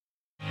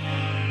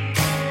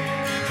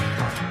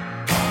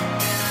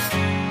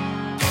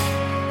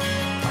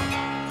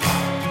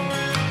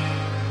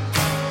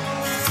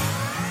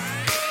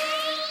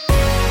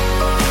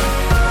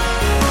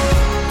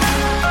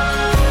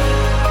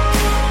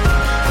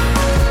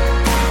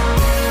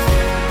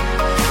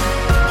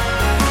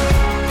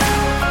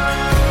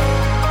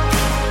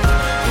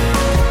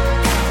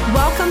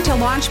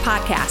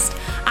Podcast.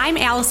 I'm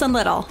Allison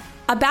Little,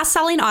 a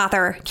best-selling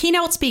author,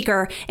 keynote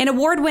speaker, and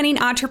award-winning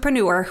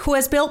entrepreneur who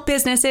has built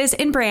businesses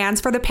and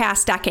brands for the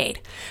past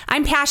decade.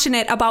 I'm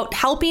passionate about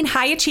helping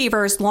high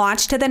achievers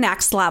launch to the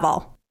next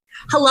level.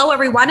 Hello,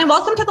 everyone, and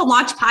welcome to the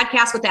Launch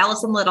Podcast with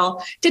Allison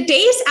Little.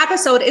 Today's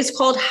episode is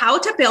called How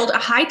to Build a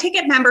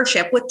High-Ticket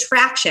Membership with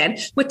Traction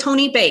with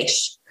Tony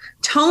Baish.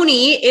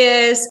 Tony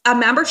is a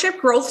membership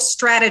growth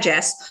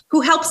strategist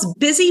who helps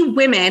busy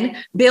women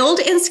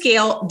build and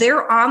scale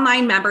their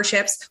online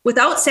memberships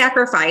without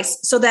sacrifice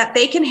so that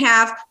they can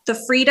have the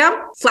freedom,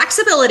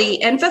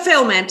 flexibility, and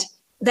fulfillment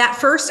that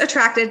first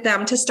attracted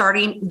them to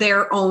starting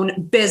their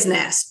own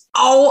business.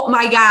 Oh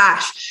my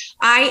gosh.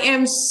 I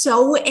am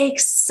so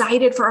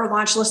excited for our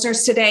launch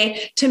listeners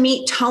today to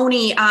meet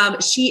Tony.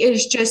 She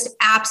is just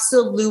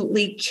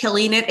absolutely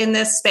killing it in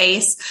this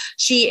space.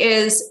 She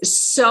is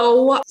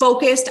so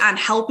focused on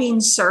helping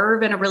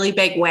serve in a really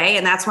big way.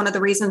 And that's one of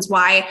the reasons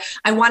why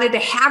I wanted to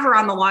have her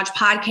on the Launch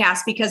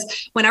Podcast,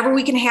 because whenever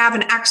we can have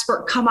an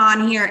expert come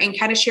on here and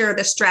kind of share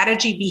the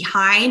strategy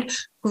behind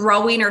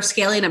growing or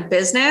scaling a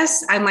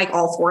business, I'm like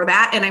all for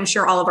that. And I'm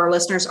sure all of our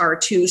listeners are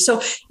too.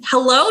 So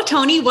hello,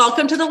 Tony.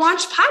 Welcome to the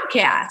Launch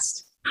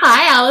Podcast.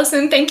 Hi,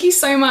 Allison. Thank you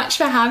so much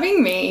for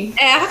having me.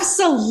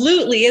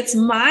 Absolutely. It's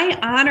my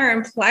honor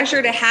and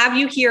pleasure to have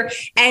you here.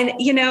 And,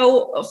 you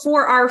know,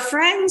 for our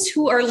friends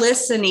who are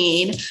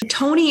listening,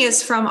 Tony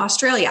is from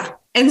Australia.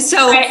 And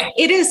so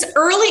It is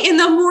early in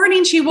the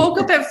morning. She woke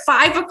up at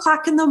 5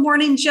 o'clock in the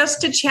morning just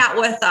to chat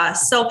with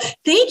us. So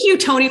thank you,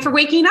 Tony, for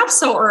waking up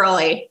so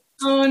early.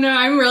 Oh no,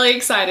 I'm really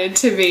excited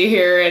to be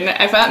here. And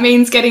if that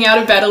means getting out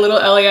of bed a little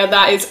earlier,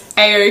 that is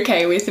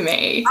A-okay with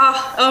me.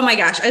 Oh my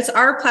gosh, it's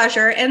our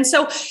pleasure. And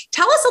so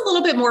tell us a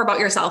little bit more about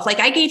yourself. Like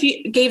I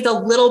gave the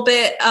little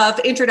bit of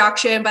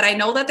introduction, but I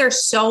know that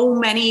there's so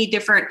many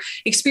different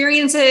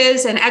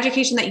experiences and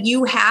education that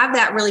you have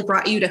that really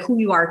brought you to who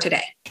you are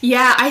today.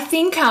 Yeah, I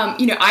think,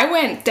 I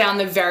went down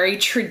the very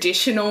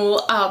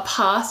traditional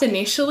path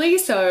initially.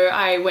 So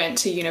I went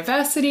to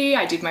university,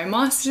 I did my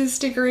master's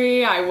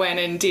degree, I went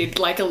and did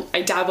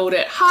I dabbled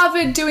at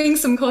Harvard doing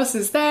some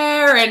courses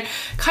there and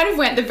kind of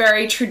went the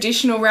very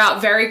traditional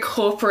route, very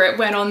corporate,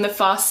 went on the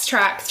fast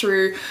track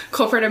through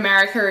corporate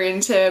America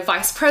into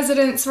vice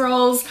president's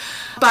roles.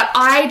 But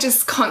I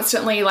just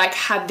constantly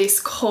had this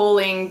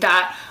calling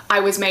that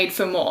I was made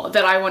for more,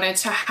 that I wanted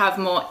to have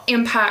more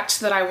impact,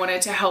 that I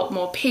wanted to help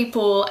more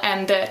people,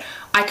 and that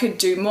I could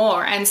do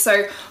more. And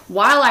so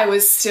while I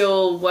was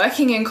still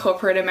working in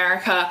corporate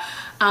America,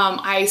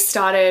 I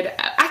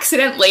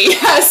accidentally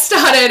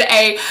started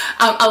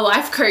a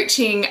life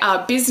coaching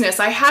business.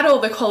 I had all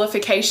the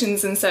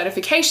qualifications and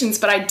certifications,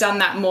 but I'd done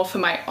that more for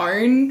my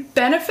own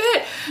benefit.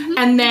 Mm-hmm.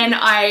 And then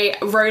I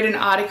wrote an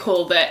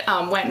article that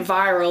went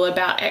viral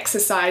about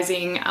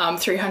exercising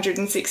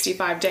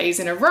 365 days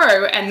in a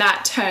row. And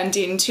that turned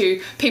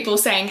into people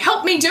saying,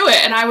 help me do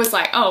it. And I was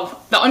like, oh,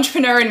 the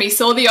entrepreneur in me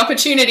saw the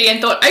opportunity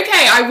and thought,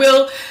 okay, I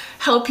will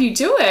help you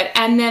do it.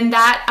 And then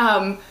that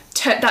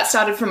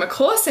started from a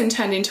course and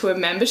turned into a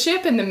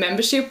membership, and the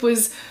membership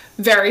was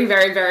very,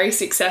 very, very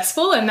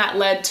successful. And that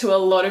led to a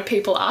lot of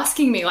people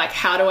asking me,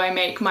 how do I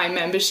make my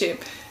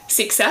membership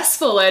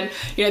successful? And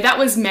that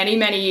was many,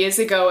 many years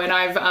ago, and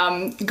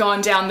I've gone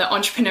down the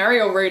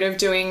entrepreneurial route of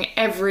doing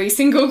every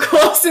single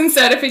course and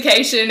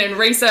certification and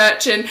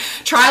research and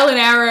trial and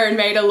error, and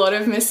made a lot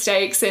of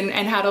mistakes and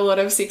had a lot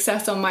of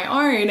success on my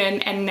own.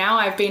 And now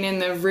I've been in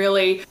the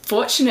really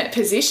fortunate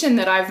position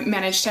that I've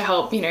managed to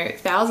help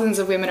thousands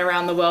of women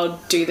around the world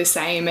do the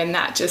same, and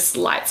that just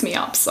lights me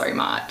up so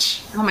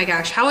much. Oh my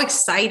gosh, how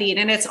exciting.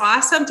 And it's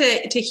awesome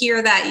to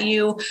hear that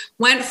you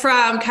went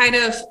from kind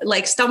of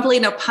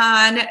stumbling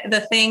upon the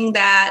thing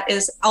that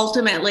is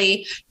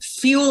ultimately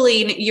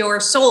fueling your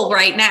soul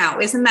right now.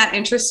 Isn't that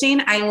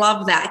interesting? I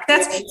love that.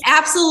 That's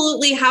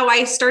absolutely how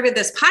I started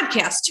this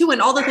podcast too.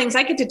 And all the things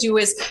I get to do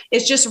is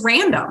just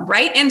random,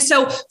 right? And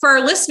so for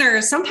our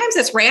listeners, sometimes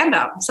it's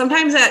random.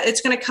 Sometimes that it's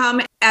going to come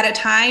at a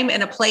time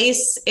and a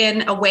place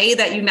in a way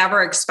that you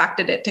never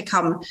expected it to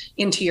come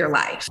into your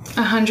life.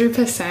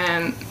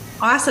 100%.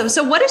 Awesome.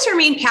 So what is your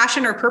main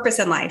passion or purpose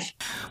in life?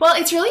 Well,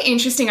 it's really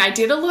interesting. I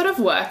did a lot of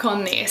work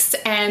on this,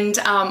 and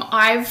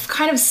I've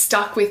kind of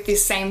stuck with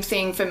this same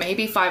thing for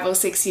maybe 5 or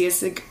 6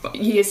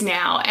 years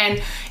now.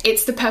 And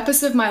it's the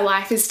purpose of my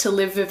life is to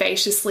live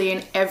vivaciously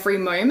in every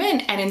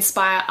moment and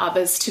inspire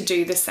others to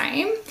do the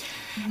same.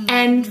 Mm-hmm.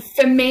 And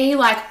for me,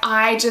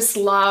 I just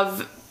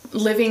love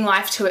living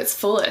life to its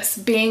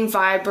fullest, being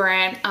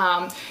vibrant,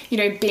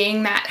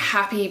 being that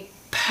happy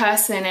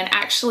person and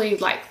actually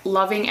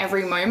loving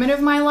every moment of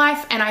my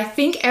life. And I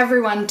think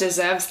everyone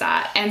deserves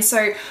that. And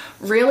so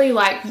really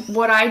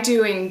what I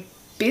do in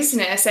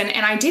business, and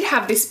I did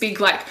have this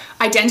big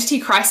identity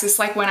crisis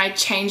when I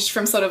changed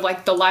from sort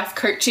of the life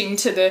coaching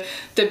to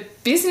the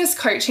business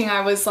coaching.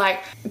 I was like,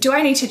 do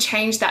I need to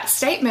change that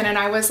statement? And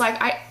I was like,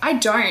 I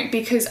don't,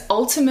 because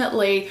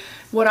ultimately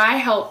what I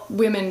help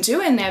women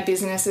do in their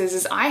businesses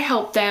is I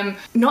help them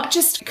not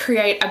just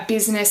create a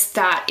business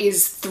that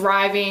is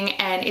thriving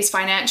and is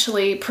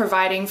financially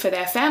providing for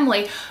their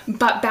family,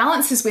 but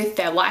balances with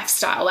their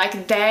lifestyle.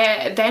 Like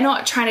they're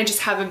not trying to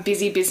just have a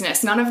busy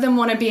business. None of them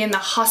want to be in the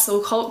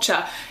hustle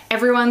culture.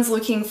 Everyone's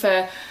looking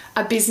for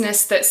a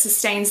business that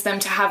sustains them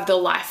to have the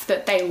life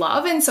that they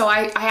love. And so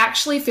I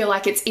actually feel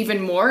like it's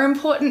even more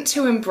important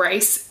to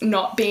embrace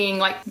not being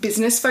like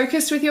business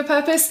focused with your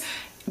purpose,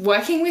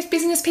 working with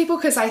business people,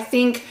 because I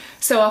think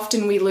so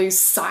often we lose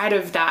sight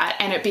of that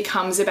and it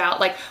becomes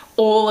about like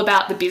all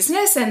about the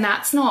business, and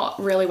that's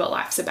not really what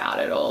life's about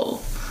at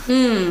all.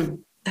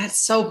 That's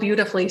so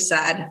beautifully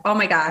said. Oh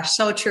my gosh,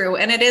 so true.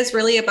 And it is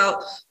really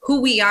about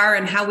who we are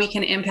and how we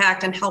can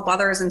impact and help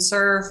others and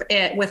serve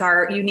it with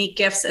our unique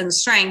gifts and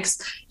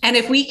strengths. And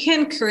if we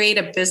can create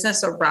a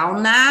business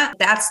around that,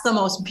 that's the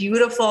most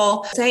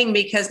beautiful thing,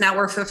 because now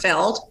we're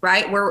fulfilled,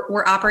 right?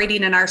 We're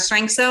operating in our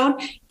strength zone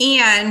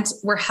and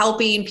we're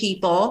helping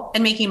people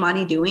and making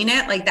money doing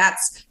it. Like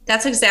that's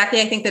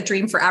exactly, I think, the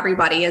dream for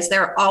everybody. Is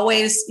they're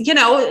always,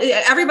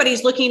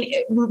 everybody's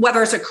looking,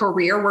 whether it's a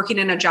career, working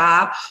in a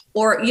job,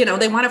 or,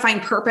 they want to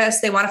find purpose,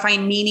 they want to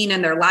find meaning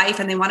in their life,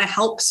 and they want to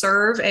help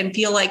serve and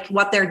feel like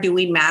what they're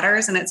doing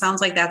matters. And it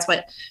sounds like that's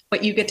what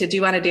you get to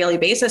do on a daily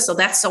basis. So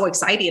that's so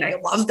exciting. I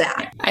love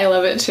that. I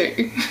love it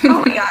too.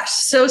 Oh my gosh.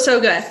 So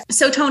good.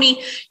 So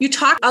Toni, you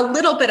talked a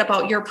little bit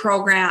about your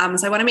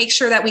programs. I want to make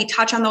sure that we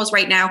touch on those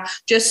right now,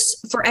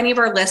 just for any of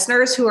our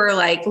listeners who are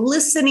like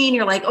listening,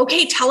 you're like,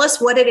 okay, tell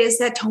us what it is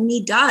that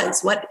Toni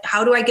does.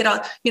 How do I get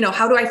out,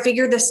 how do I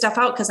figure this stuff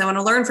out? Because I want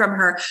to learn from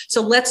her.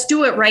 So let's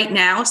do it right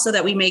now so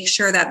that we make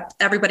sure that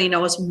everybody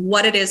knows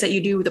what it is that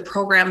you do, the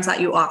programs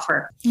that you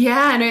offer.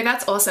 Yeah, no,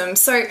 that's awesome.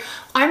 So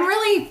I'm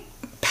really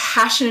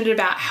passionate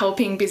about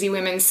helping busy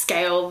women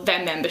scale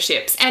their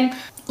memberships. And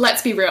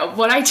let's be real,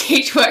 what I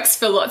teach works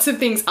for lots of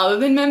things other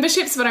than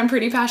memberships, but I'm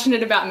pretty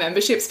passionate about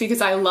memberships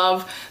because I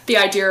love the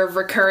idea of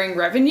recurring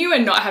revenue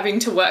and not having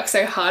to work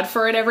so hard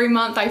for it every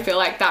month. I feel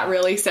like that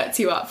really sets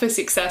you up for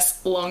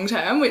success long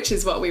term, which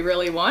is what we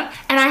really want.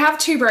 And I have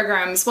two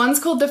programs. One's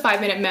called the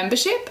 5-Minute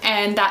Membership,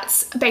 and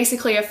that's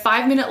basically a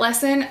 5-minute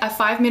lesson, a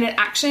 5-minute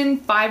action,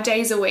 5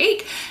 days a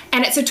week.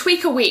 And it's a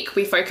tweak a week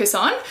we focus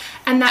on.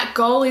 And that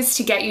goal is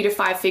to get you to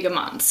 5-figure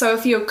months. So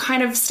if you're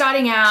kind of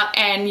starting out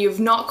and you've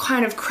not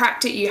kind of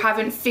cracked it, you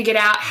haven't figured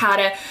out how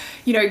to,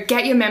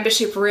 get your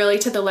membership really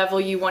to the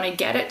level you want to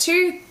get it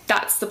to,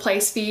 that's the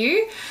place for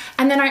you.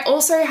 And then I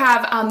also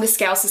have the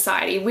Scale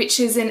Society, which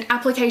is an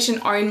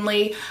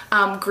application-only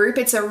group.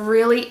 It's a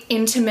really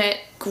intimate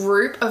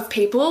group of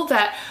people,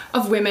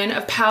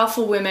 of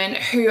powerful women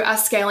who are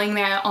scaling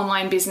their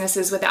online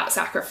businesses without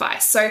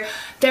sacrifice. So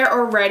they're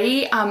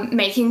already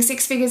making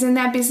 6 figures in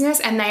their business,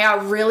 and they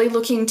are really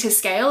looking to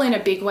scale in a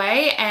big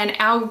way. And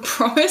our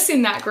promise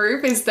in that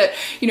group is that,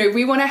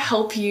 we want to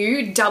help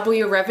you double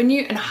your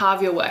revenue and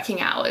halve your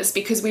working hours,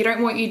 because we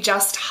don't want you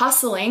just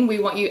hustling. We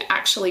want you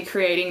actually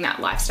creating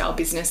that lifestyle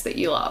business that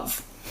you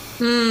love.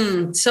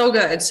 So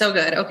good. So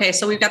good. Okay.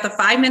 So we've got the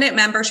 5-minute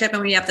membership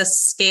and we have the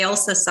Scale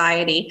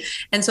Society.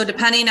 And so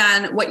depending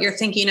on what you're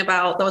thinking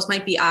about, those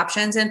might be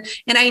options. And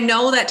I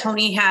know that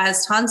Toni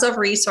has tons of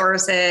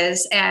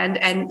resources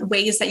and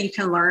ways that you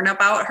can learn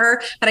about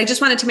her, but I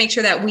just wanted to make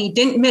sure that we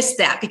didn't miss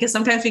that, because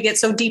sometimes we get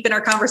so deep in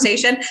our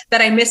conversation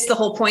that I missed the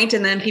whole point.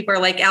 And then people are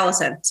like,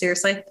 Allison,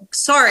 seriously?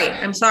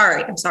 I'm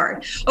sorry.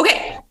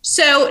 Okay.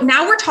 So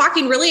now we're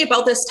talking really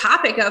about this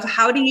topic of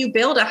how do you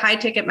build a high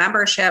ticket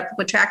membership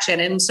with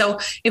traction? And so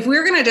if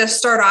we're going to just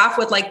start off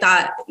with like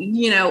that,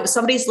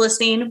 somebody's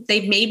listening,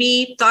 they've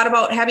maybe thought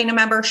about having a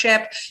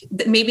membership,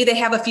 maybe they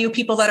have a few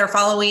people that are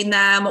following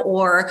them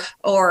or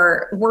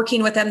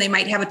working with them. They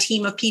might have a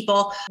team of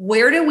people.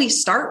 Where do we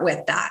start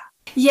with that?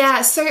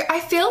 Yeah, so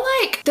I feel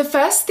like the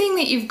first thing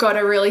that you've got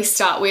to really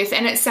start with,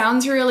 and it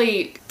sounds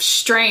really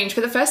strange,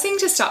 but the first thing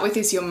to start with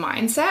is your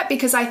mindset,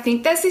 because I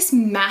think there's this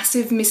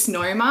massive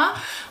misnomer.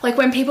 Like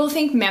when people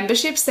think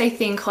memberships, they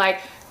think like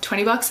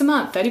 $20 a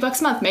month, $30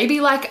 a month, maybe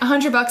like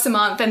 $100 a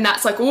month. And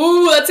that's like,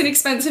 oh, that's an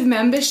expensive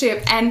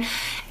membership. And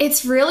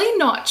it's really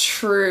not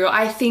true.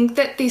 I think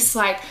that this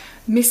like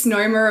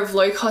misnomer of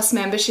low cost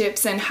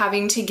memberships and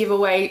having to give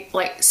away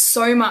like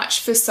so much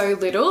for so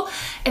little,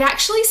 it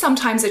actually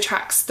sometimes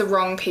attracts the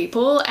wrong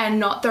people and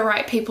not the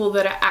right people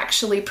that are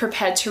actually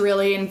prepared to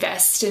really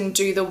invest and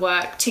do the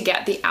work to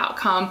get the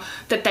outcome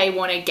that they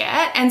want to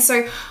get. And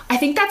so I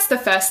think that's the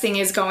first thing,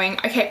 is going,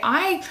 okay,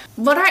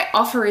 what I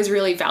offer is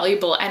really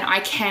valuable and I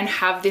can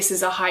have this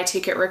as a high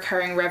ticket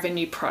recurring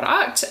revenue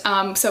product.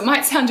 So it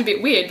might sound a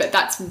bit weird, but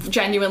that's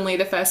genuinely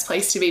the first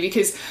place to be,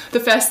 because the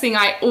first thing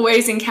I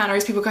always encounter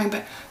is people going,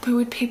 but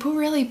would people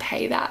really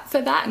pay that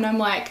for that? And I'm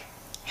like,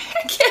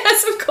 heck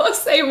yes, of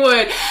course they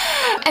would.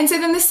 And so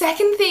then the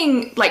second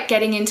thing, like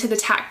getting into the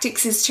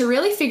tactics, is to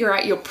really figure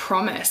out your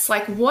promise.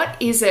 Like, what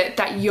is it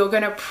that you're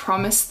going to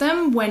promise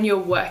them when you're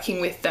working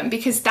with them?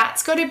 Because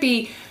that's got to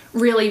be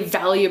really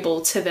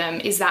valuable to them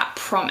is that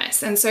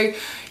promise. And so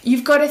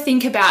you've got to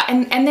think about,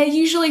 and they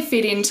usually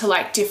fit into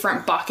like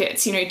different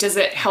buckets. You know, does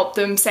it help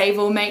them save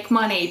or make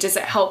money? Does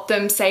it help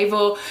them save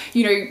or,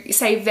 you know,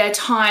 save their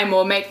time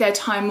or make their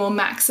time more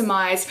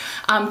maximized?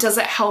 Does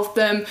it help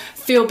them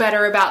feel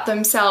better about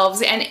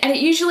themselves? And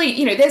it usually,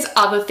 you know, there's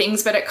other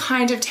things, but it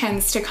kind of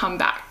tends to come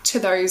back to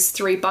those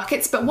three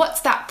buckets. But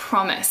what's that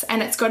promise?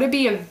 And it's got to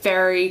be a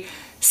very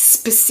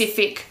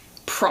specific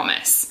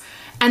promise.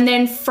 And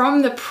then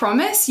from the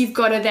promise, you've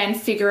got to then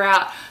figure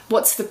out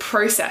what's the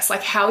process,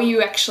 like how are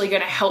you actually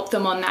going to help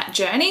them on that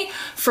journey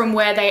from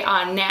where they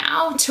are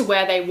now to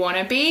where they want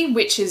to be,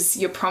 which is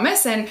your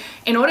promise. And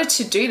in order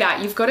to do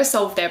that, you've got to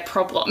solve their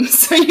problems.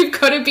 So you've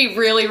got to be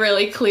really,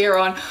 really clear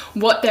on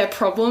what their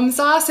problems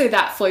are. So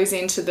that flows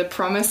into the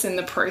promise and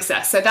the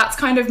process. So that's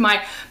kind of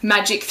my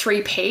magic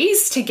 3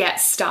 Ps to get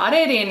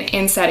started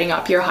in setting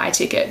up your high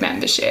ticket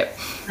membership.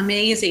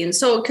 Amazing.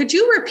 So could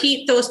you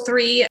repeat those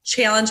 3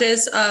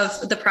 challenges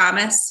of the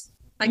promise?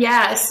 Like,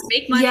 yes.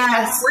 Make money,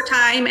 more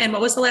time. And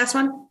what was the last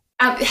one?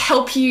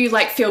 Help you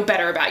like feel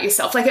better about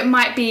yourself. Like it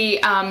might be,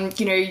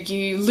 you know,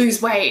 you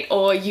lose weight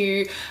or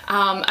you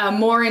are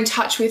more in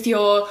touch with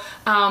your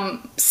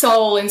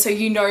soul. And so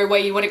you know where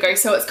you want to go.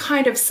 So it's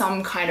kind of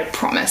some kind of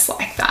promise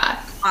like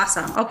that.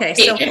 Awesome. Okay.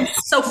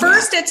 So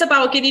first it's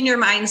about getting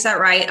your mindset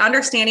right,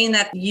 understanding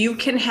that you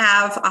can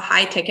have a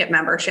high ticket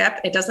membership.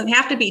 It doesn't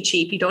have to be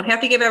cheap. You don't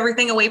have to give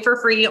everything away for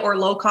free or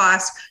low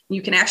cost.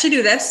 You can actually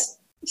do this.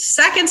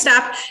 Second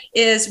step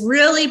is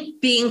really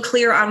being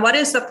clear on what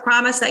is the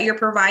promise that you're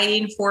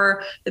providing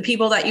for the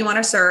people that you want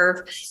to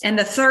serve. And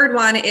the third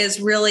one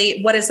is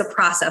really what is the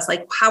process?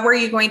 Like, how are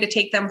you going to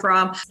take them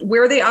from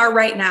where they are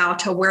right now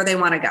to where they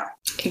want to go?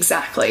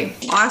 Exactly.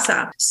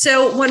 Awesome.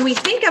 So when we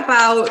think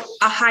about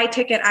a high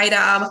ticket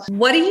item,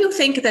 what do you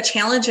think the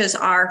challenges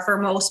are for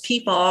most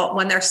people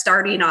when they're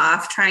starting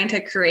off trying to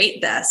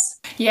create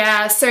this?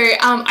 Yeah. So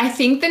I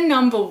think the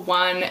number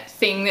one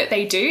thing that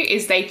they do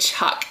is they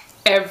chuck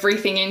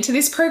everything into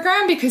this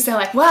program because they're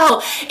like,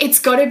 well, it's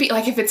got to be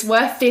like, if it's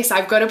worth this,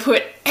 I've got to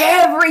put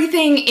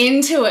everything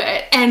into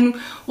it. And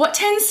what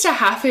tends to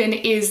happen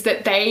is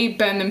that they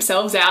burn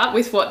themselves out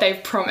with what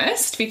they've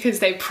promised because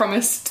they've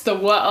promised the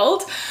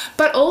world.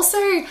 But also,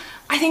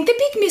 I think the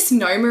big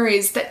misnomer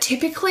is that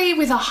typically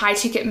with a high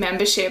ticket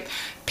membership,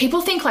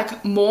 people think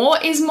like more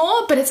is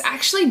more, but it's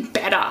actually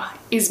better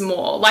is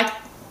more. Like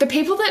the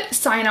people that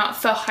sign up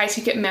for high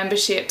ticket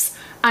memberships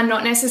are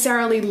not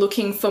necessarily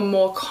looking for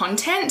more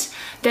content.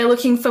 They're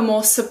looking for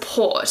more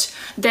support.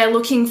 They're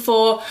looking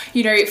for,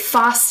 you know,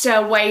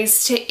 faster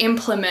ways to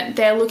implement.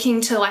 They're looking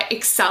to like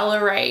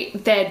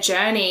accelerate their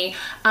journey.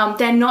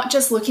 They're not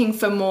just looking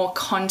for more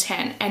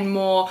content and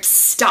more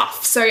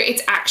stuff. So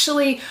it's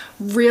actually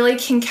really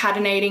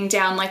concatenating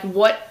down like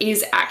what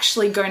is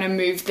actually going to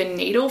move the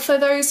needle for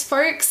those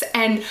folks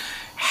and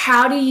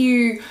how do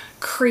you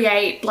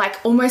create like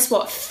almost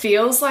what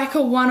feels like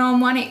a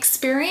one-on-one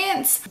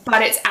experience,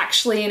 but it's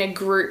actually in a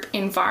group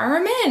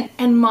environment.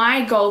 And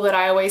my goal that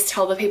I always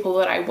tell the people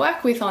that I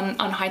work with on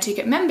high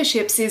ticket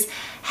memberships is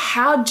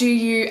how do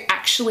you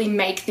actually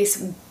make this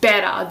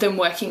better than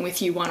working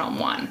with you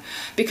one-on-one?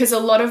 Because a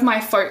lot of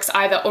my folks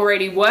either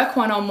already work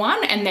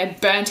one-on-one and they're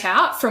burnt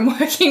out from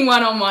working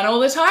one-on-one all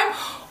the time,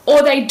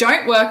 or they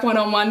don't work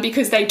one-on-one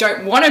because they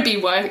don't want to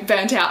be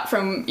burnt out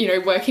from, you know,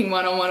 working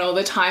one-on-one all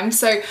the time.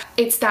 So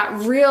it's that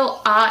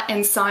real art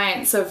and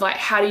science of like,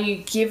 how do you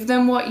give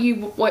them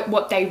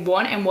what they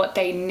want and what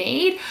they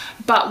need,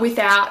 but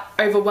without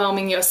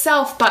overwhelming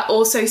yourself, but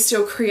also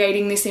still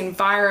creating this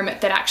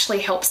environment that actually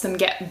helps them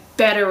get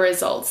better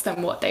results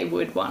than what they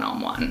would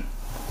one-on-one.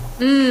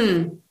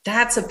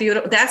 That's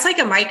like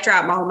a mic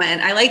drop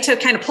moment. I like to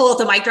kind of pull out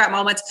the mic drop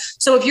moments.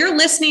 So if you're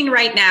listening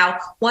right now,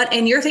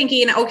 and you're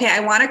thinking, okay, I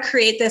want to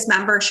create this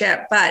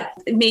membership, but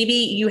maybe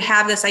you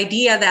have this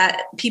idea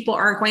that people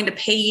aren't going to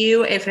pay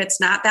you if it's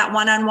not that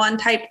one-on-one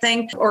type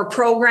thing or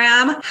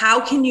program,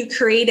 how can you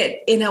create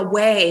it in a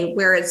way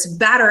where it's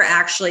better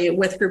actually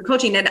with group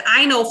coaching? And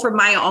I know from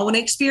my own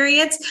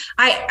experience,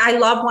 I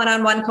love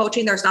one-on-one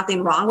coaching. There's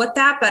nothing wrong with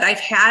that, but I've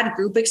had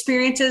group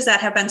experiences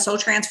that have been so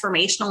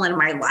transformational in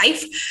my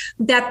life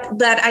that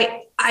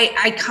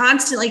I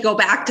constantly go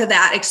back to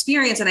that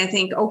experience and I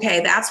think,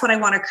 okay, that's what I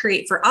want to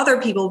create for other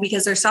people,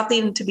 because there's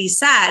something to be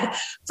said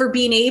for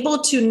being able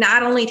to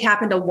not only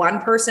tap into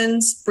one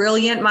person's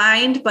brilliant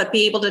mind, but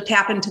be able to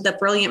tap into the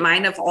brilliant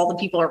mind of all the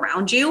people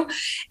around you.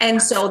 And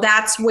so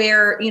that's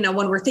where, you know,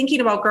 when we're thinking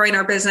about growing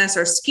our business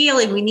or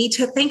scaling, we need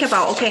to think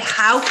about, okay,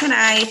 how can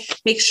I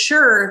make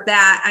sure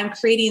that I'm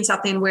creating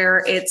something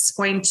where it's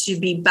going to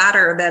be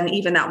better than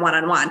even that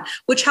one-on-one,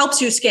 which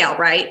helps you scale,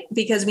 right?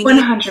 Because we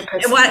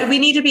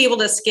need to be able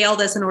to scale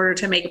this in order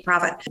to make a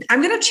profit.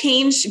 I'm going to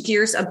change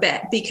gears a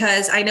bit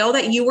because I know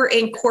that you were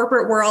in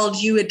corporate world.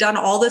 You had done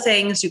all the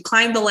things, you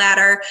climbed the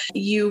ladder,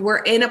 you were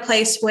in a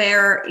place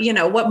where, you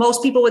know, what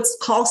most people would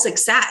call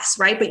success,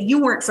 right? But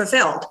you weren't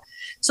fulfilled.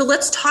 So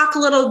let's talk a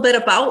little bit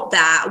about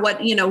that.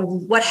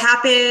 What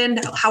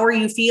happened? How are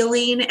you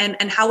feeling?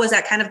 And how was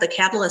that kind of the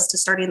catalyst to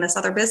starting this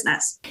other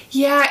business?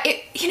 Yeah,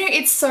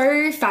 it's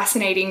so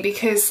fascinating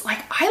because like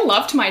I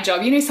loved my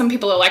job. Some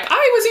people are like,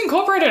 I was in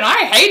corporate and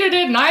I hated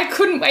it and I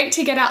couldn't wait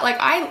to get out. Like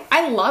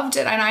I loved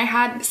it and I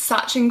had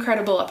such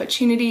incredible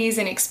opportunities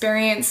and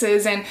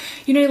experiences and,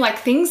 like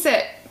things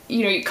that,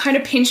 kind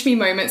of pinch me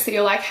moments that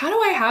you're like, how do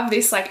I have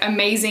this like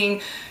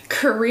amazing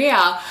career?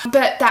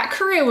 But that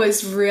career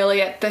was really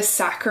at the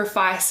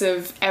sacrifice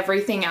of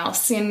everything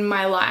else in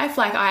my life.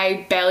 Like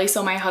I barely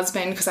saw my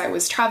husband because I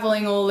was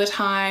traveling all the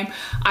time.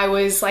 I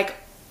was like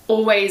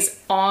always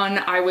on.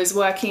 I was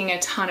working a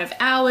ton of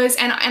hours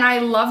and I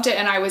loved it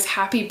and I was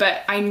happy,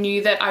 but I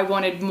knew that I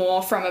wanted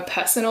more from a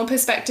personal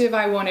perspective.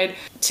 I wanted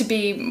to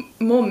be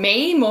more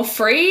me, more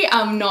free,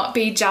 not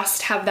be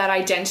just have that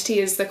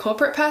identity as the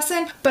corporate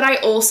person. But I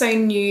also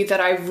knew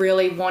that I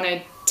really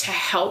wanted to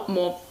help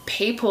more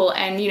people.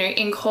 And,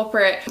 in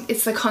corporate,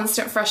 it's the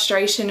constant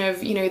frustration of,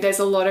 there's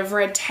a lot of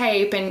red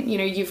tape and,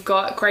 you've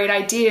got great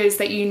ideas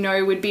that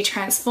would be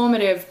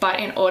transformative.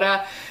 But in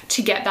order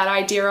to get that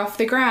idea off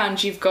the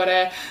ground, you've got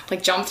to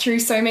like jump through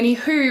so many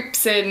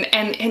hoops and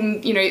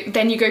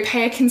then you go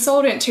pay a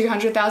consultant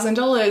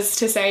 $200,000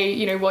 to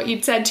say, what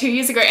you'd said 2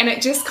 years ago. And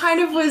it just kind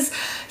of was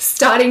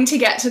starting to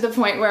get to the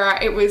point where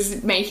it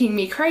was making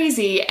me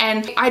crazy.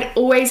 And I'd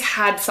always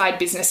had side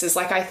businesses.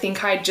 Like I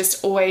think I'd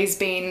just always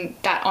been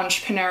that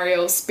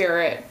entrepreneurial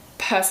spirit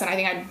person. I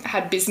think I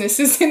had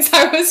businesses since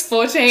I was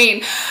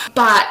 14.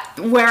 But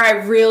where I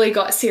really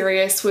got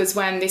serious was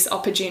when this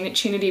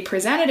opportunity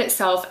presented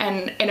itself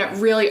and it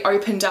really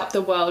opened up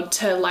the world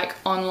to like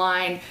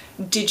online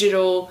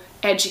digital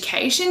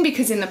education,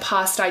 because in the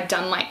past I'd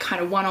done like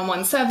kind of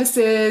one-on-one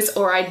services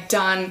or I'd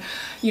done,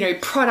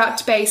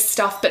 product-based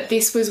stuff, but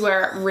this was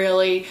where it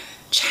really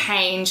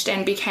changed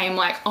and became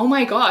like, oh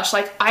my gosh,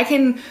 like I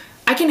can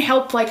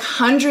help like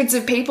hundreds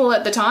of people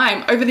at the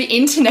time over the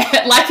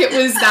internet. Like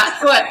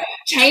that's what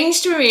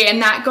changed for me.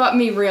 And that got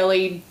me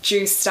really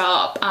juiced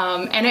up.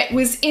 And it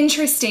was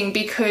interesting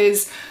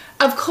because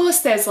of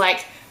course there's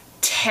like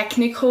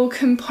technical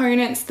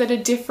components that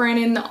are different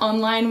in the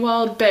online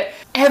world, but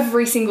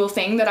every single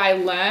thing that I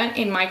learned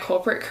in my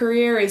corporate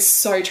career is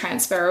so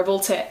transferable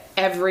to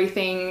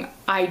everything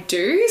I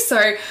do.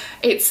 So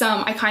it's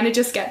I kind of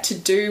just get to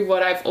do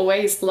what I've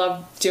always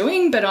loved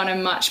doing, but on a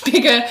much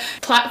bigger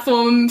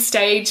platform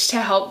stage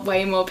to help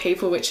way more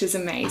people, which is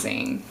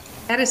amazing.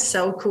 That is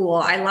so cool.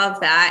 I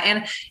love that.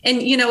 And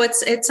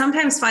it's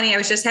sometimes funny. I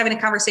was just having a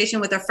conversation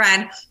with a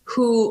friend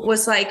who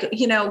was like,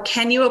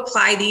 can you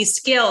apply these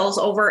skills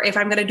over if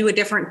I'm going to do a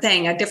different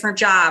thing, a different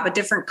job, a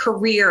different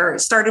career,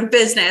 start a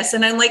business?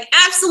 And I'm like,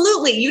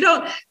 absolutely. You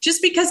don't,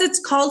 just because it's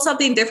called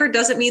something different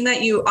doesn't mean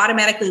that you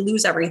automatically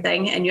lose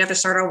everything and you have to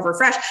start over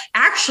fresh.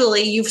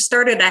 Actually, you've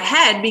started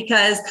ahead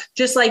because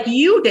just like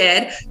you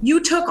did, you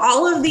took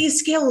all of these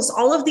skills,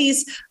 all of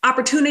these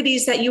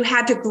opportunities that you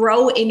had to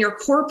grow in your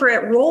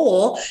corporate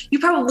role. You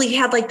probably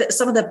had like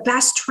some of the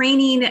best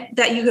training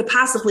that you could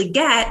possibly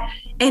get.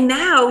 And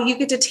now you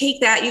get to take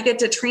that, you get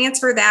to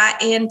transfer that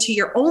into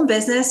your own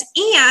business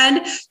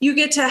and you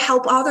get to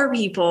help other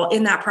people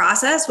in that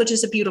process, which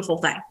is a beautiful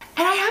thing.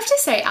 And I have to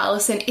say,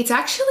 Alison, it's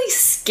actually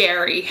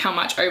scary how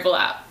much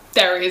overlap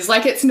there is.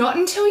 Like, it's not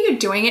until you're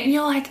doing it and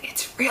you're like,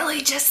 it's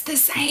really just the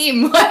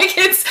same. Like,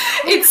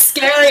 it's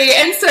scary.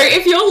 And so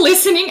if you're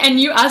listening and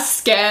you are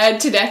scared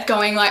to death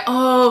going like,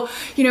 oh,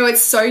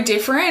 it's so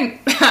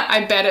different,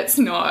 I bet it's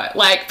not.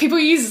 Like, people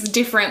use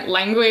different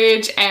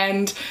language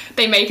and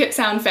they make it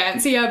sound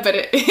fancier,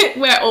 but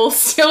we're all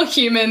still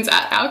humans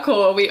at our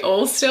core. We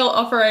all still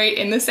operate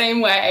in the same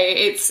way.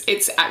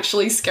 It's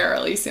actually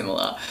scarily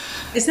similar.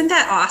 Isn't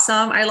that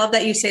awesome? I love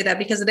that you say that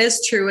because it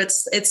is true.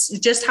 It's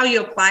just how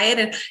you apply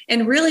it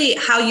and really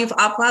how you've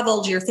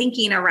up-leveled your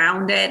thinking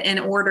around it in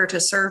order to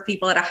serve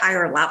people at a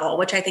higher level,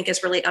 which I think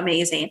is really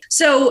amazing.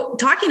 So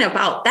talking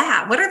about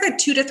that, what are the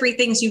 2 to 3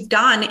 things you've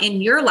done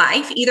in your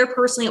life, either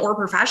personally or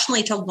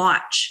professionally, to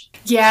launch?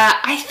 Yeah,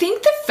 I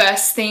think the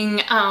first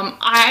thing,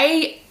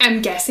 I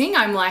am guessing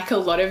I'm like a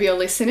lot of your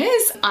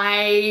listeners,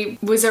 I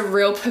was a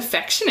real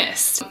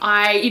perfectionist.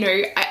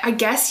 I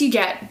guess you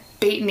get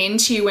beaten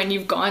into you when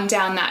you've gone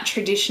down that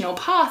traditional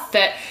path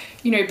that,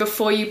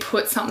 before you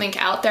put something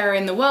out there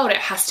in the world, it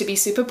has to be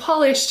super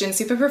polished and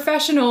super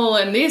professional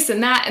and this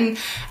and that. And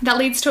that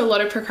leads to a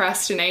lot of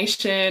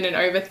procrastination and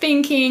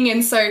overthinking.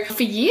 And so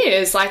for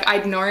years, like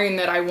I'd known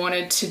that I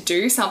wanted to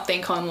do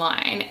something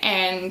online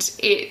and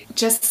it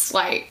just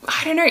like,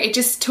 I don't know, it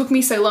just took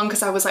me so long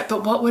because I was like,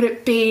 but what would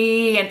it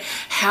be? And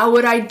how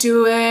would I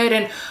do it?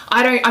 And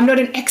I'm not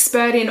an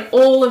expert in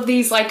all of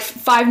these like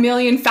 5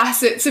 million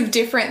facets of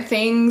different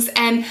things.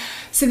 And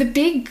so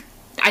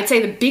I'd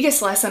say the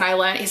biggest lesson I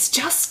learned is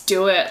just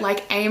do it.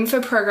 Like aim for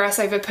progress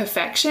over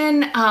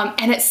perfection.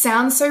 And it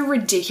sounds so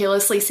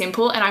ridiculously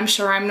simple. And I'm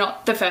sure I'm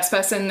not the first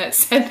person that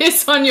said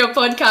this on your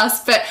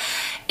podcast, but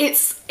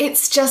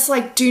it's just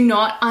like, do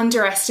not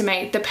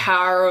underestimate the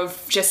power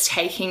of just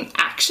taking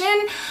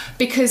action,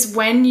 because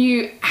when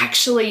you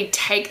actually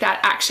take that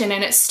action,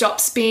 and it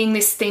stops being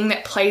this thing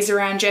that plays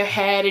around your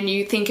head and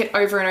you think it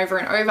over and over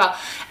and over,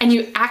 and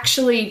you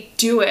actually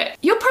do it.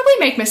 You'll probably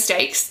make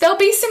mistakes. There'll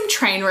be some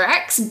train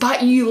wrecks,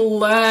 but you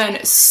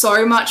learn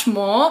so much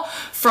more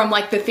from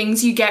like the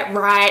things you get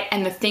right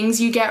and the things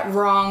you get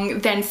wrong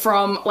than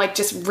from like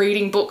just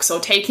reading books or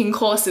taking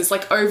courses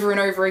like over and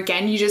over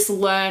again. You just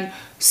learn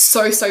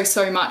so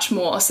much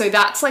more. So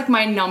that's like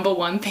my number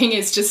one thing,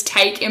 is just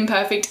take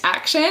imperfect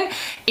action.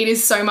 It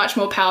is so much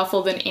more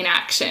powerful than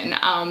inaction.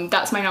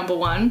 That's my number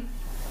one.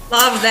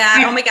 Love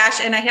that. Oh my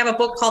gosh. And I have a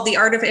book called The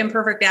Art of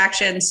Imperfect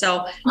Action.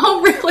 So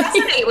oh, really?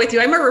 Fascinate with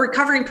you. I'm a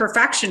recovering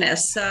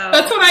perfectionist. So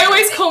that's what I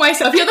always call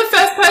myself. You're the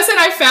first person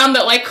I found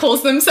that like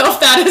calls themselves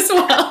that as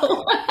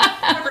well.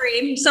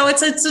 So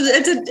it's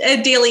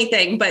a daily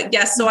thing, but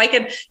yes. So I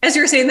can, as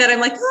you're saying that, I'm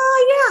like,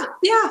 oh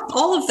yeah,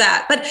 all of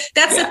that. But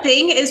that's the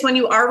thing, is when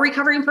you are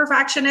recovering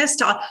perfectionist,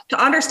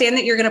 to understand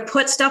that you're going to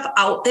put stuff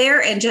out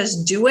there and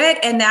just do it,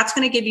 and that's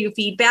going to give you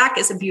feedback,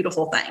 is a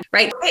beautiful thing,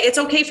 right? It's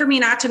okay for me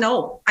not to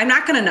know. I'm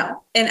not going to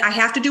know, and I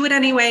have to do it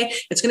anyway.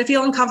 It's going to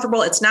feel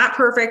uncomfortable. It's not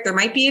perfect. There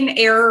might be an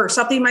error, or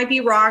something might be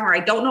wrong, or I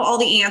don't know all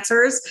the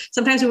answers.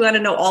 Sometimes we want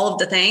to know all of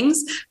the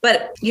things,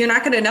 but you're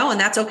not going to know, and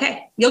that's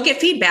okay. You'll get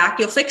feedback,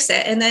 you'll fix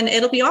it, and then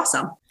it'll be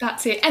awesome.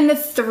 That's it. And the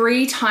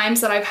 3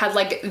 times that I've had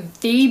like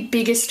the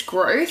biggest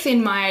growth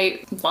in my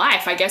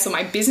life, I guess, or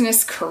my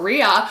business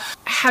career,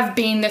 have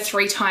been the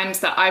 3 times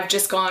that I've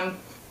just gone,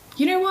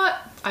 you know what?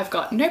 I've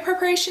got no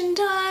preparation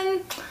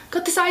done,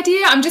 got this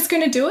idea, I'm just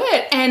going to do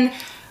it.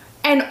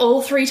 And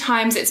all 3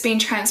 times it's been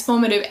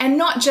transformative, and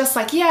not just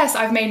like, yes,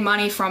 I've made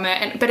money from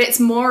it, but it's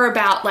more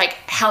about like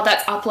how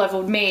that's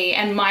up-leveled me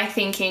and my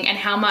thinking, and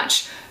how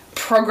much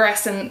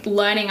progress and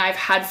learning I've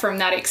had from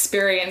that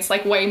experience,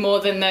 like way more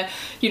than the,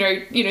 you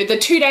know, the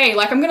 2 day,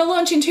 like I'm going to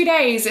launch in 2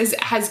 days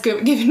has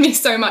given me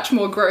so much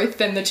more growth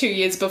than the 2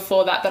 years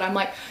before that I'm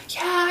like,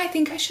 yeah, I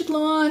think I should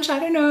launch. I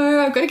don't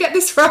know. I've got to get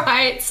this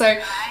right. So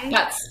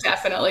that's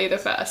definitely the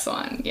first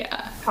one.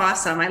 Yeah.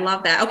 Awesome. I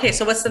love that. Okay.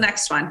 So what's the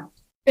next one?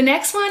 The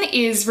next one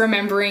is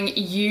remembering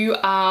you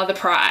are the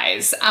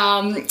prize.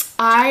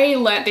 I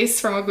learnt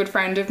this from a good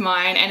friend of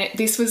mine, and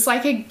this was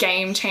like a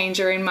game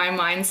changer in my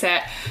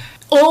mindset.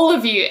 All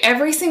of you,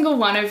 every single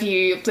one of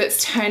you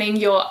that's turning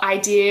your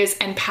ideas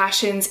and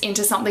passions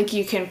into something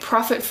you can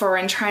profit for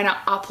and trying to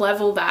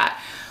up-level that,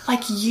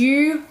 like,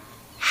 you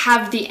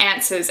have the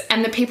answers,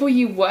 and the people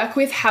you work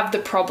with have the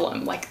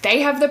problem. Like,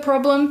 they have the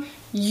problem,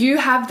 you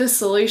have the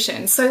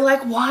solution. So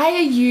like, why are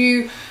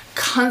you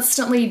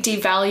constantly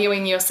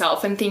devaluing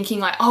yourself and thinking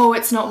like, oh,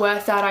 it's not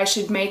worth that, I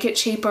should make it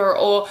cheaper,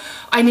 or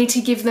I need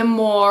to give them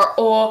more,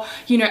 or,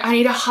 you know, I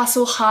need to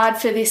hustle hard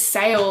for this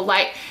sale?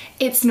 Like,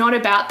 it's not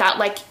about that.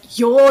 Like,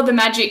 you're the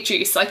magic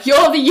juice, like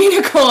you're the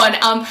unicorn.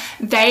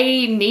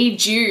 They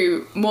need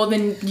you more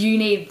than you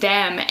need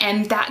them.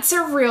 And that's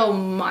a real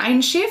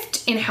mind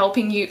shift in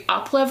helping you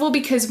up level,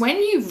 because when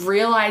you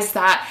realize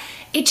that,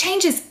 it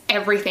changes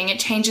everything. It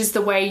changes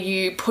the way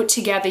you put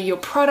together your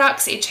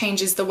products. It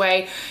changes the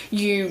way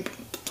you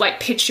like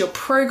pitch your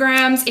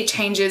programs. It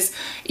changes,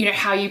 you know,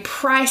 how you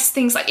price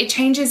things. Like, it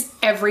changes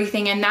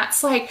everything. And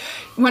that's like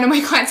one of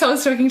my clients, I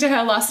was talking to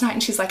her last night,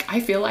 and she's like, I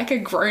feel like a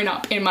grown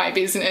up in my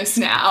business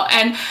now.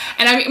 And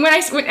I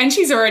mean, and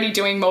she's already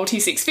doing multi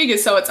 6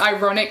 figures. So it's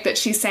ironic that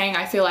she's saying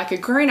I feel like a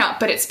grown up,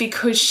 but it's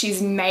because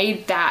she's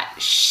made that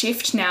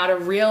shift now to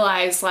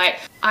realize, like,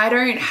 I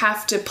don't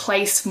have to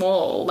play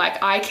small.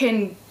 Like, I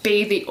can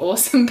be the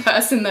awesome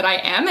person that I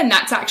am, and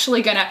that's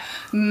actually going to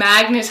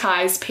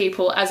magnetize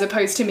people, as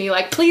opposed to me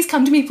like, please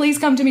come to me, please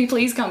come to me,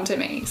 please come to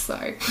me. So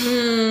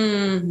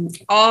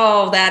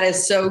oh, that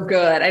is so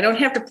good. I don't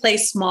have to play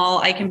small.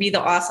 I can be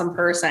the awesome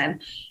person.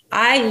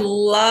 I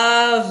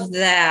love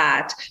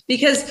that,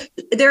 because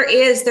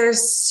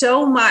there's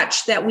so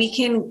much that we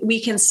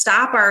can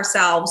stop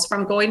ourselves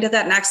from going to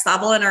that next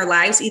level in our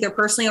lives, either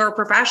personally or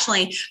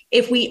professionally,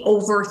 if we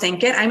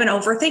overthink it. I'm an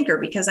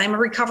overthinker because I'm a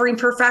recovering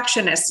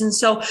perfectionist. And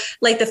so,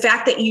 like, the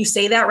fact that you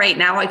say that right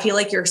now, I feel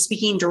like you're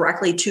speaking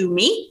directly to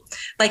me.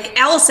 Like,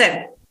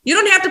 Allison, you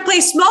don't have to play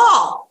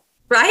small.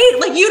 Right?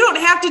 Like, you don't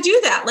have to do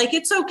that. Like,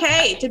 it's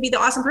okay to be the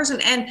awesome person.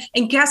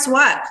 And guess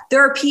what? There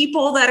are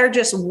people that are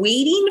just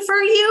waiting for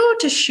you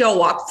to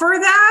show up for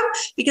them,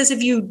 because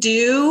if you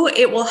do,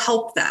 it will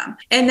help them.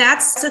 And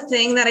that's the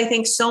thing that I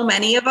think so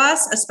many of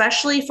us,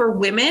 especially for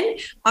women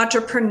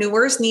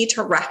entrepreneurs, need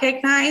to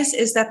recognize,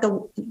 is that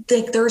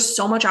there's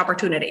so much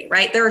opportunity,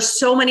 right? There are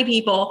so many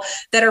people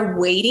that are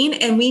waiting,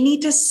 and we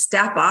need to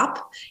step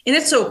up. And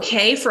it's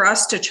okay for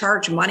us to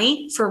charge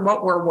money for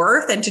what we're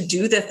worth and to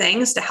do the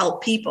things to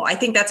help people.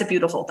 I think that's a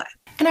beautiful thing.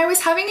 And I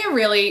was having a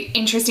really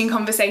interesting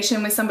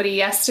conversation with somebody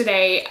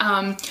yesterday,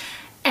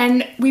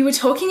 and we were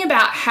talking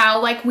about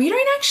how, like, we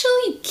don't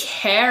actually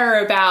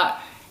care about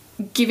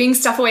giving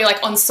stuff away,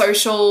 like, on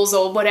socials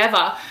or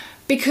whatever,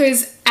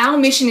 because our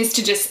mission is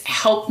to just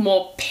help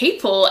more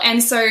people.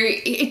 And so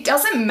it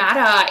doesn't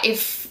matter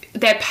if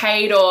they're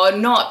paid or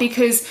not,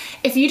 because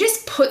if you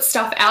just put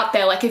stuff out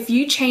there, like if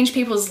you change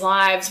people's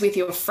lives with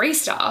your free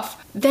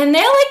stuff, then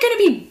they're like going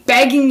to be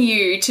begging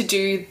you to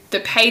do the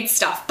paid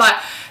stuff.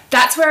 But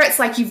that's where it's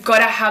like, you've got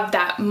to have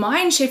that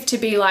mind shift to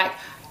be like,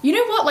 you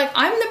know what, like,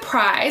 I'm the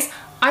prize.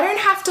 I don't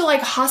have to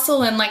like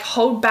hustle and like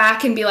hold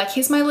back and be like,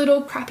 here's my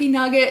little crappy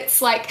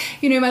nuggets, like,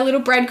 you know, my little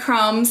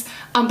breadcrumbs,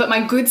 but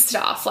my good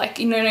stuff, like,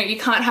 you know, no, you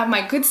can't have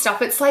my good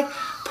stuff. It's like,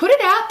 put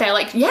it out there,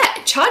 like, yeah,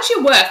 charge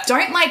your worth.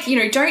 Don't like, you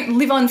know, don't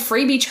live on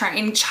freebie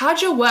train,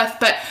 charge your worth,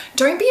 but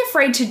don't be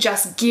afraid to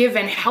just give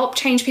and help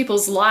change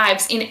people's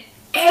lives in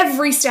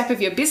every step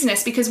of your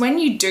business, because when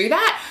you do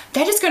that,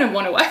 they're just going to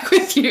want to work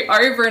with you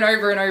over and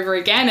over and over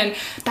again. And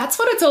that's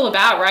what it's all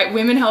about, right?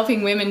 Women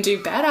helping women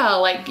do better,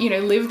 like, you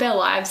know, live their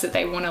lives that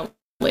they want to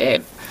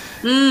live.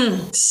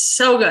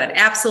 So good.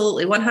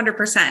 Absolutely.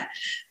 100%.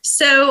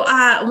 So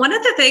one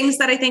of the things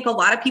that I think a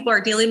lot of people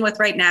are dealing with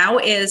right now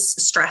is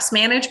stress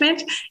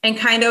management, and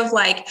kind of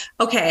like,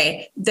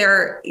 okay,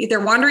 they're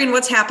wondering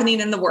what's happening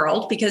in the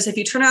world, because if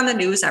you turn on the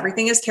news,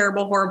 everything is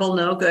terrible, horrible,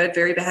 no good,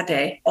 very bad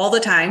day all the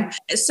time.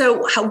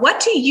 So what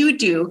do you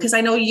do? Because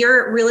I know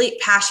you're really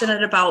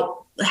passionate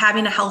about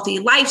having a healthy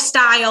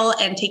lifestyle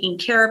and taking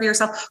care of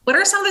yourself. What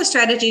are some of the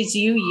strategies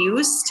you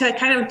use to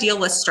kind of deal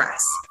with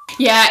stress?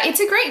 Yeah, it's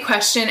a great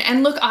question.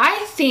 And look,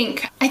 I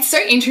think it's so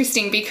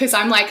interesting because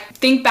I'm like,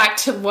 think back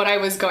to what I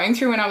was going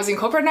through when I was in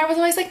corporate, and I was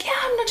always like, yeah,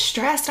 I'm not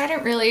stressed. I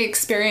don't really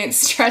experience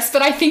stress.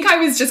 But I think I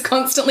was just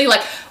constantly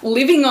like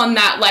living on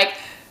that like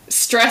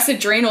stress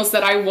adrenals,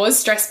 that I was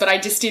stressed, but I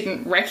just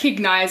didn't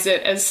recognize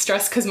it as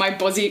stress because my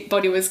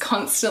body was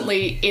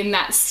constantly in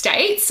that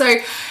state. So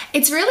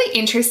it's really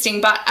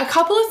interesting. But a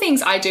couple of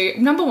things I do.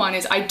 Number one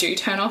is I do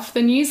turn off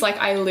the news. Like,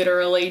 I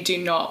literally do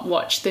not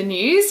watch the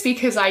news,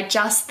 because I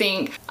just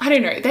think, I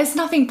don't know, there's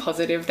nothing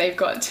positive they've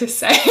got to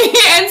say.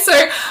 And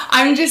so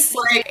I'm just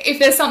like, if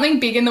there's something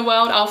big in the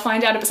world, I'll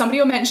find out, but somebody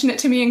will mention it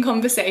to me in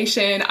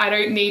conversation. I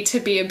don't need to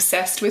be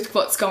obsessed with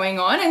what's going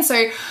on. And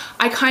so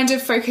I kind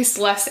of focus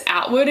less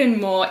outward and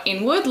more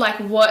inward, like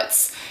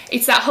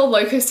it's that whole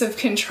locus of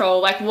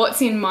control, like what's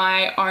in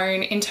my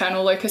own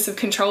internal locus of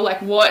control,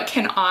 like what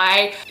can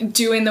I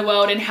do in the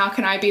world and how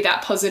can I be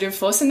that positive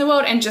force in the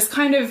world, and just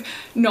kind of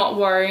not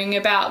worrying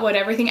about what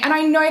everything. And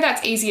I know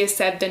that's easier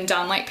said than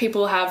done, like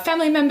people have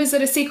family members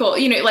that are sick, or,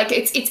 you know, like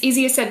it's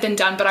easier said than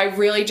done, but I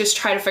really just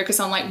try to focus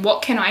on like,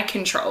 what can I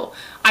control?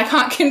 I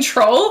can't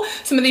control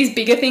some of these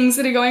bigger things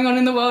that are going on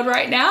in the world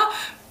right now,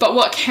 but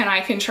what can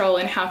I control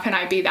and how can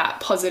I be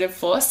that positive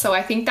force? So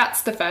I think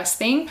that's the first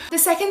thing. The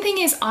second thing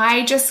is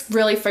I just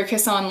really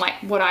focus on like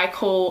what I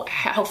call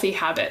healthy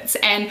habits,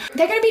 and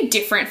they're going to be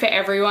different for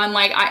everyone.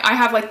 Like I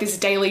have like this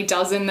daily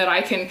dozen that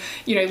I can,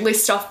 you know,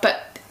 list off,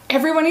 but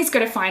everyone is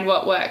going to find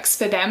what works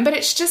for them. But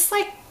it's just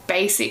like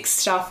basic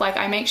stuff. Like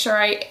I make sure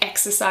I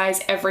exercise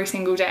every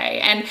single day.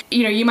 And,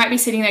 you know, you might be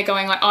sitting there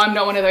going like, oh, I'm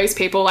not one of those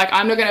people. Like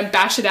I'm not going to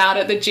bash it out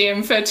at the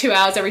gym for 2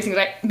 hours every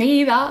single day.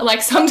 Me either.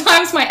 Like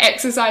sometimes my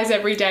exercise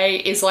every day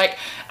is like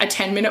a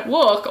 10-minute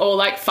walk or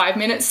like 5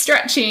 minutes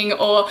stretching,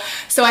 or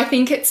so I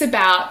think it's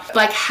about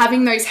like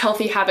having those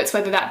healthy habits,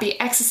 whether that be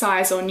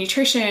exercise or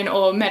nutrition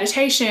or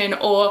meditation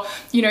or,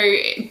 you know,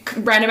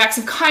 random acts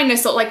of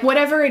kindness or like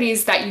whatever it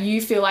is that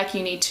you feel like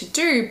you need to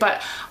do.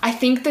 But I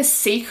think the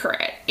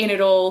secret in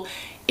it all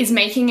is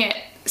making it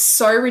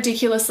so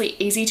ridiculously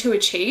easy to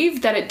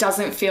achieve that it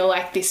doesn't feel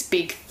like this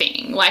big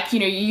thing. Like, you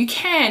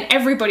know,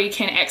 everybody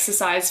can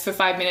exercise for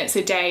 5 minutes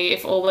a day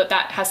if all that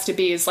has to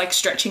be is like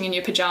stretching in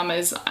your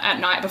pajamas at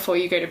night before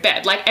you go to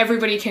bed. Like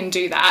everybody can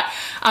do that.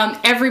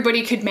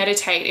 Everybody could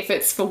meditate if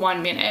it's for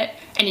 1 minute,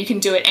 and you can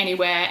do it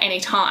anywhere,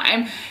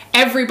 anytime.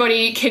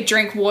 Everybody could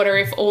drink water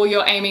if all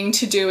you're aiming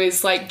to do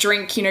is like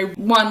drink, you know,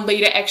 1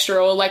 liter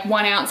extra or like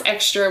 1 ounce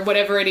extra,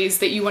 whatever it is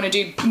that you want to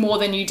do more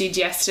than you did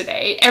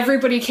yesterday.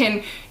 Everybody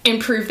can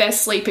improve their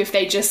sleep if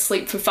they just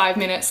sleep for 5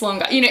 minutes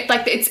longer. You know,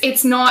 like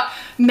it's not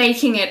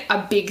making it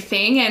a big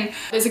thing. And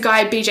there's a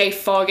guy, BJ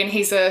Fogg, and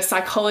he's a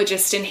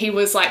psychologist, and he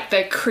was like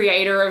the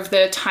creator of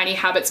the Tiny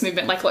Habits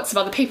movement. Like lots of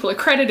other people are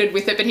credited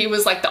with it, but he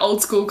was like the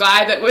old school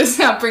guy that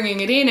was bringing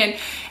it in.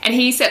 And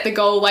he set the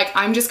goal, like,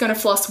 I'm just going to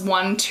floss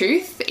 1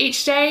 tooth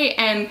each day.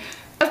 And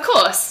of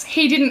course,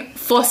 he didn't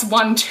floss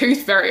 1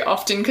 tooth very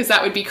often because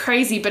that would be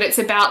crazy, but it's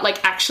about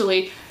like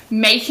actually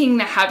making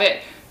the habit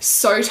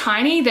so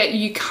tiny that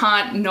you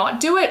can't not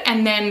do it.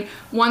 And then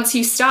once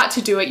you start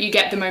to do it, you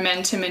get the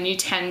momentum and you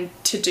tend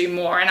to do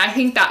more. And I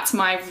think that's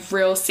my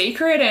real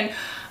secret. And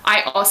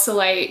I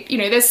oscillate, you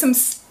know, there's some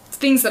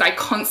things that I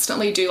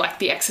constantly do, like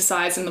the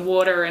exercise and the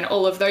water and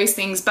all of those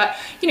things. But,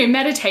 you know,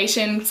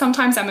 meditation,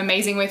 sometimes I'm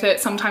amazing with it,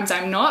 sometimes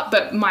I'm not.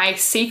 But my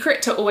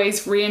secret to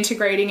always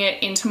reintegrating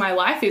it into my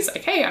life is,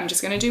 okay, I'm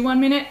just going to do 1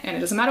 minute, and it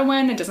doesn't matter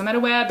when, it doesn't matter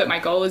where, but my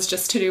goal is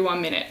just to do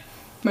 1 minute.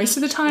 most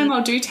of the time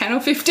I'll do 10 or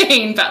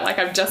 15, but like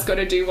I've just got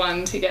to do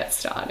one to get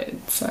started.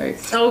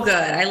 So good.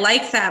 I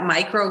like that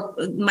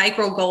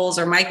micro goals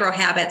or micro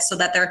habits so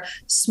that they're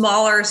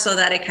smaller, so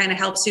that it kind of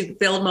helps you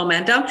build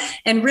momentum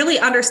and really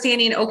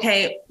understanding,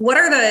 okay, what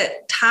are the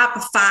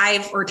top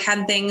 5 or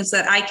 10 things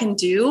that I can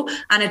do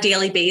on a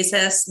daily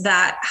basis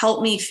that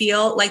help me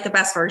feel like the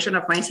best version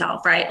of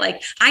myself, right?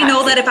 Like I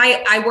know that if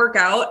I work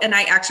out and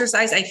I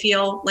exercise, I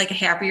feel like a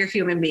happier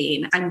human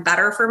being. I'm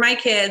better for my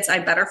kids.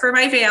 I'm better for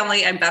my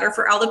family. I'm better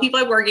for all the people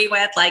I'm working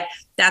with. Like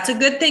that's a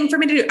good thing for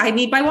me to do. I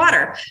need my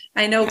water.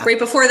 I know right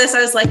before this,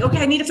 I was like, okay,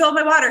 I need to fill up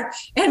my water,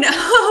 and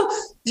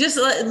just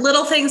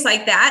little things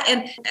like that.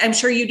 And I'm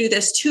sure you do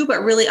this too,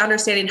 but really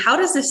understanding, how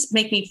does this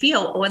make me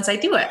feel once I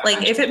do it?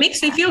 Like if it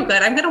makes me feel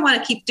good, I'm going to want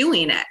to keep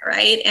doing it.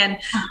 Right. And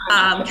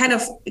kind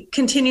of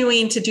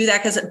continuing to do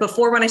that. Because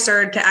before, when I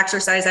started to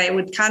exercise, I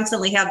would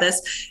constantly have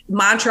this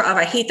mantra of,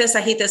 I hate this,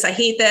 I hate this, I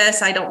hate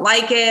this, I don't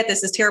like it,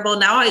 this is terrible.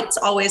 Now it's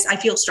always, I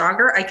feel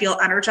stronger, I feel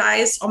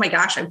energized. Oh my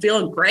gosh, I'm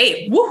feeling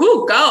great.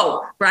 Woohoo,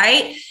 go.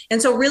 Right.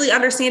 And so really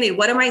understanding,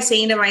 what am I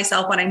saying to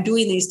myself when I'm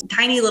doing these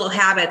tiny little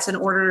habits in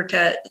order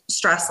to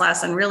stress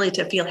less and really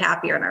to feel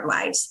happier in our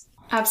lives?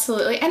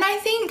 Absolutely. And I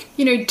think,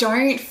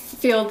 don't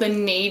feel the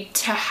need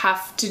to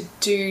have to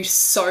do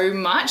so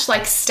much,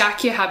 like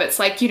stack your habits,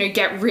 like,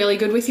 get really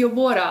good with your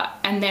water.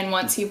 And then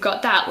once you've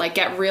got that, like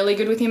get really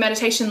good with your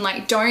meditation.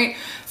 Like don't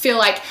feel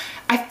like,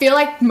 I feel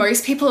like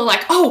most people are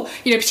like,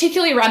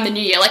 particularly around the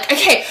new year, like,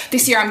 okay,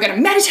 this year I'm going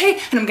to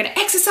meditate and I'm going to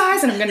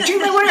exercise and I'm going to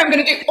drink my water. I'm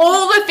going to do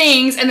all the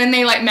things. And then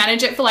they like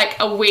manage it for like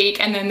a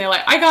week. And then they're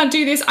like, I can't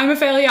do this. I'm a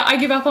failure. I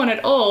give up on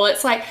it all.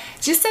 It's like,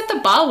 just set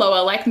the bar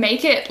lower, like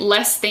make it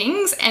less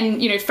things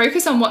and,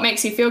 focus on what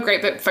makes you feel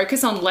great, but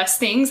focus on less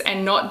things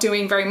and not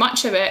doing very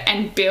much of it,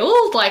 and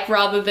build, like,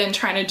 rather than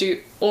trying to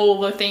do all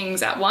the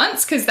things at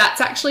once, because that's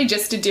actually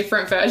just a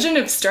different version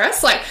of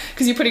stress, like,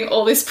 because you're putting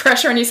all this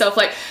pressure on yourself,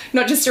 like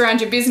not just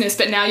around your business,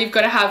 but now you've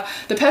got to have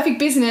the perfect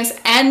business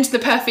and the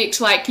perfect,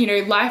 like,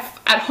 life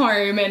at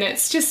home, and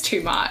it's just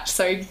too much.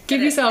 So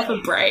give yourself a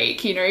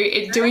break.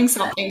 Doing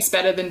something's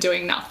better than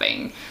doing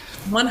nothing.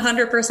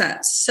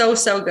 100%. So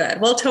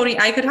good. Well, Toni,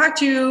 I could talk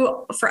to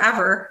you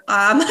forever.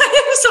 I'm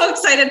so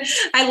excited.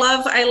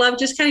 I love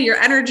just kind of your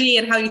energy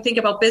and how you think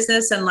about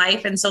business and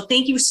life. And so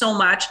thank you so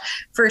much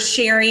for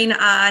sharing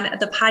on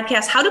the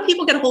podcast. How do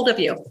people get a hold of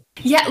you?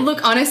 Yeah,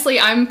 look,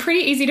 honestly, I'm pretty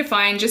easy to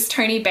find. Just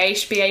Toni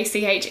Bache,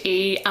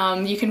 B-A-C-H-E.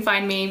 You can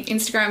find me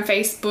Instagram,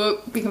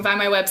 Facebook. You can find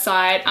my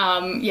website.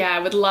 I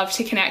would love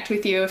to connect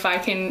with you if I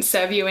can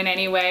serve you in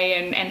any way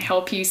and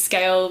help you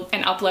scale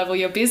and up-level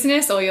your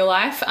business or your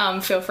life.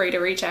 Feel free to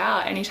reach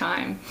out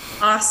anytime.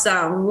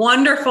 Awesome.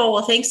 Wonderful.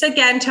 Well, thanks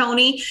again,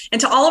 Toni. And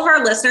to all of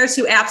our listeners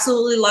who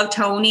absolutely love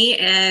Toni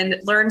and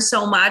learned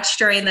so much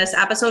during this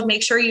episode,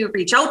 make sure you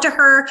reach out to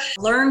her,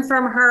 learn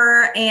from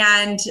her,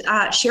 and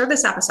share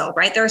this episode,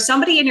 right? There's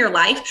somebody in your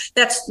life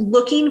that's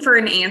looking for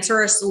an answer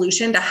or a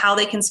solution to how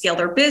they can scale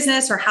their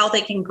business or how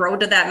they can grow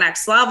to that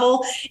next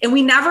level. And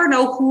we never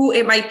know who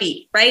it might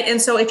be, right?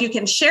 And so if you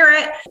can share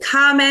it,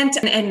 comment,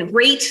 and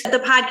rate the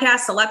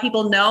podcast to let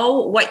people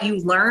know what you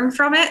learned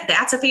from it,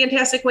 that's a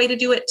fantastic way to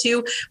do it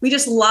too. We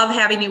just love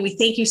having you. We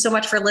thank you so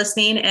much for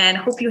listening and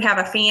hope you have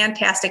a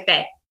fantastic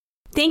day.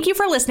 Thank you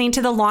for listening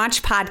to the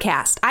Launch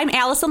Podcast. I'm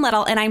Allison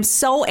Little, and I'm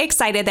so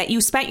excited that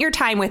you spent your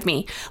time with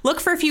me.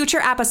 Look for future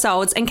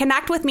episodes and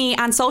connect with me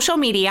on social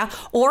media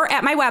or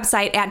at my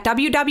website at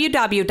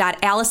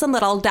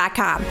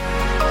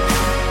www.allisonlittle.com.